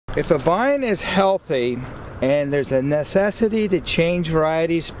If a vine is healthy and there's a necessity to change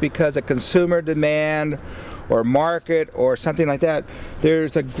varieties because of consumer demand or market or something like that,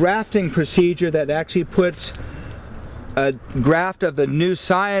 there's a grafting procedure that actually puts a graft of the new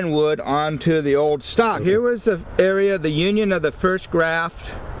scion wood onto the old stock. Here was the area, the union of the first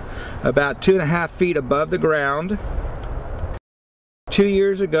graft, about 2.5 feet above the ground. 2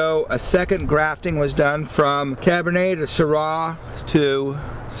 years ago, a second grafting was done from Cabernet to Syrah to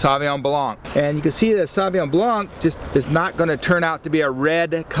Sauvignon Blanc. And you can see that Sauvignon Blanc just is not going to turn out to be a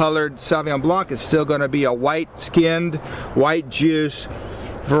red colored Sauvignon Blanc. It's still going to be a white skinned, white juice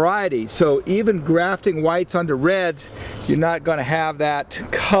variety. So even grafting whites onto reds, you're not going to have that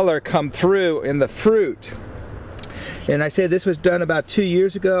color come through in the fruit. And I say this was done about 2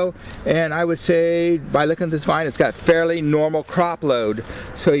 years ago, and I would say by looking at this vine, it's got fairly normal crop load.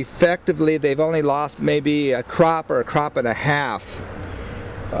 So effectively they've only lost maybe a crop or a crop and a half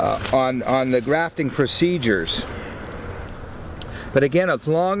on the grafting procedures. But again, as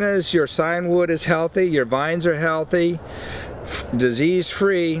long as your scion wood is healthy, your vines are healthy,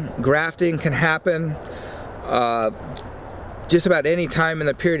 disease-free, grafting can happen just about any time in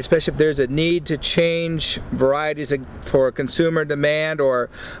the period, especially if there's a need to change varieties for consumer demand or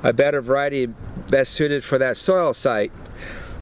a better variety best suited for that soil site.